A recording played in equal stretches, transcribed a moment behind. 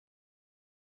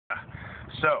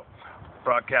So,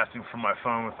 broadcasting from my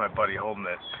phone with my buddy holding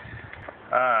it.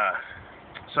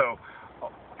 So,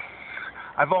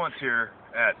 I volunteer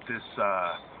at this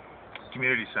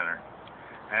community center,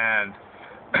 and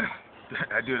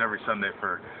I do it every Sunday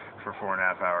for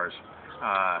 4.5 hours.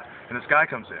 And this guy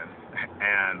comes in,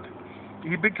 and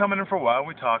he'd been coming in for a while.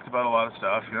 We talked about a lot of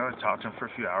stuff. I talked to him for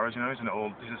a few hours. He's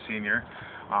a senior.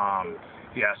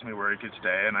 He asked me where he could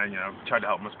stay, and I, tried to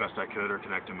help him as best I could or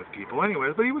connect him with people.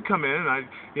 Anyways, but he would come in, and I,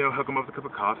 hook him up with a cup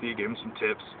of coffee, gave him some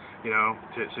tips, so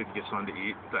he could get something to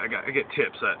eat. I get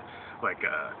tips at,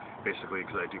 basically,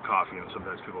 because I do coffee, and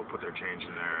sometimes people put their change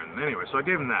in there. And anyway, so I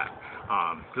gave him that,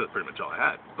 because that's pretty much all I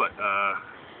had. But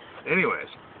anyways,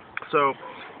 so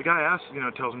the guy asks,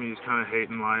 tells me he's kind of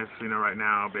hating life, right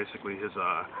now. Basically, his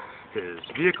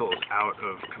vehicle is out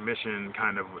of commission,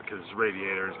 kind of, because his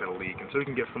radiator's got a leak, and so he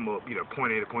can get from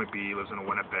point A to point B. He lives in a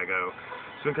Winnebago.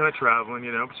 He's been kind of traveling,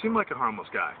 but seemed like a harmless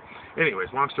guy.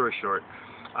 Anyways, long story short,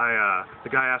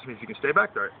 the guy asked me if he can stay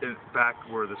back there, back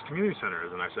where this community center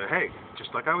is, and I said, hey,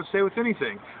 just like I would stay with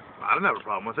anything, I don't have a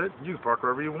problem with it. You can park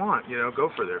wherever you want,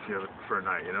 go for there if you have it for a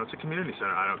night. It's a community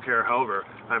center. I don't care. However,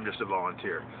 I'm just a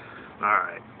volunteer. All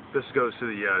right. This goes to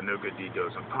the no good deed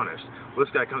goes unpunished. Well,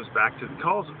 this guy comes back to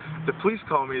the police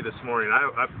called me this morning.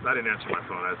 I didn't answer my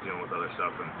phone. I was dealing with other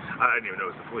stuff, and I didn't even know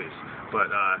it was the police.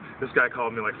 But this guy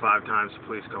called me like 5 times. The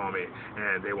police called me,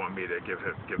 and they want me to give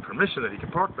permission that he can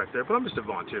park back there. But I'm just a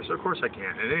volunteer, so of course I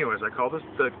can't. And anyways, I called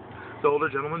the older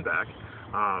gentleman back.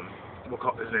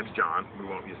 His name's John. We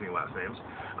won't use any last names.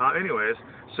 Anyways,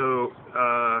 so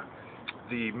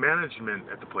the management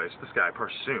at the place, this guy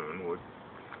Parsoon,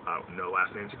 no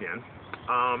last names again.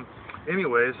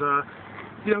 Anyways,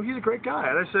 he's a great guy.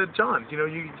 And I said, John, you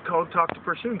called talk to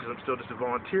Parsoon because I'm still just a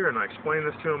volunteer, and I explained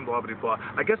this to him, blah, blah, blah.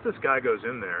 I guess this guy goes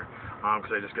in there, because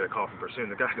I just got a call from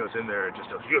Parsoon. The guy goes in there and just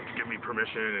goes, you have to give me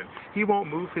permission, and he won't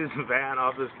move his van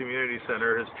off this community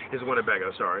center, his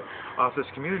Winnebago, sorry, off this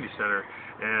community center,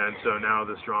 and so now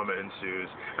this drama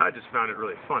ensues. I just found it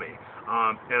really funny.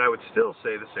 And I would still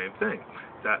say the same thing,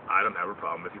 that I don't have a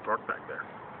problem if you park back there.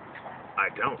 I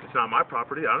don't. It's not my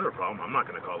property. I don't have a problem. I'm not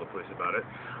going to call the police about it.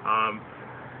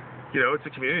 It's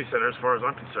a community center as far as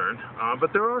I'm concerned.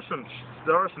 But there are some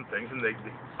things, and they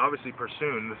obviously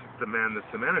Parsoon, the man that's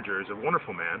the manager, is a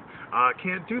wonderful man.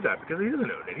 Can't do that because he doesn't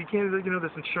own it. He can't,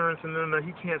 this insurance, and then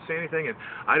he can't say anything. And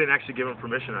I didn't actually give him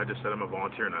permission. I just said I'm a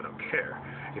volunteer and I don't care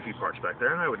if he parks back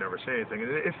there, and I would never say anything.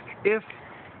 And if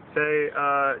they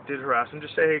did harass him,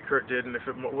 just say, hey, Kurt did, and if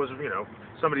it was,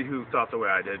 somebody who thought the way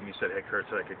I did, and you said, hey, Kurt,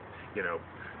 so I could,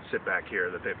 sit back here,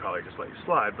 that they'd probably just let you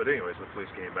slide. But anyways, the police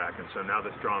came back, and so now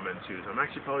this drama ensues. I'm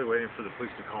actually probably waiting for the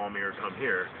police to call me or come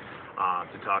here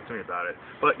to talk to me about it.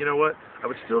 But you know what?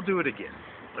 I would still do it again.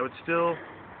 I would still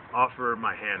offer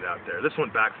my hand out there. This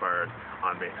one backfired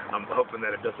on me. I'm hoping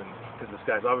that it doesn't, because this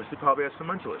guy's obviously probably has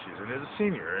some mental issues, and he's a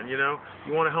senior, and you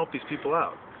want to help these people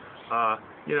out.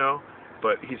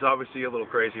 But he's obviously a little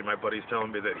crazy. My buddy's telling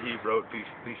me that he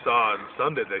saw on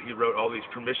Sunday that he wrote all these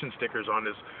permission stickers on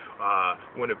his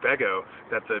Winnebago,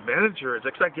 that the manager is,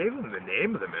 I gave him the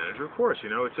name of the manager, of course,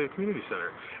 it's a community center.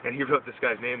 And he wrote this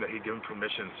guy's name that he'd given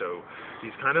permission, so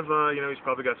he's kind of, he's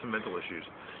probably got some mental issues.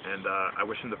 And I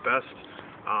wish him the best.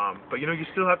 But, you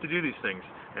still have to do these things.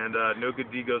 And no good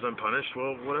deed goes unpunished.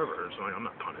 Well, whatever. So I'm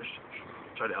not punished.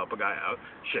 Try to help a guy out.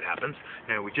 Shit happens,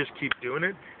 and we just keep doing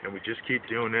it, and we just keep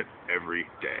doing it every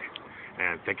day.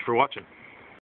 And thank you for watching.